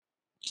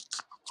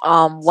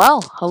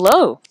Well,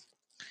 hello.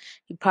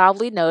 You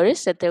probably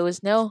noticed that there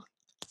was no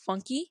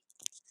funky,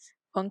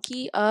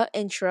 funky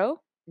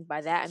intro. And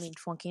by that I mean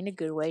funky in a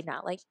good way,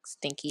 not like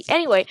stinky.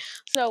 Anyway,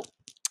 so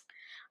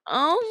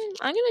I'm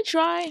gonna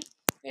try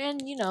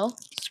and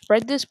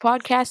spread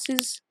podcast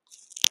is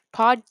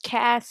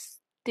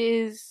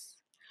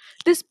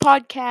this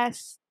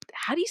podcast.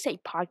 How do you say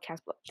podcast?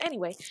 But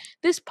anyway,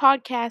 this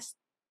podcast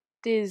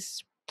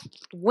is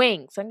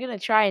wings. I'm gonna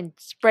try and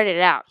spread it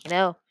out.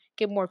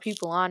 Get more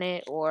people on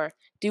it or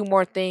do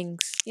more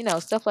things.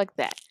 Stuff like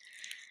that.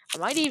 I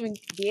might even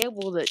be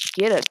able to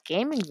get a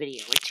gaming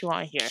video or two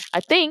on here. I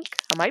think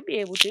I might be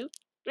able to.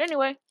 But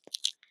anyway,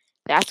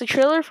 that's the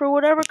trailer for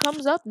whatever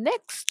comes up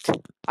next.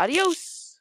 Adios.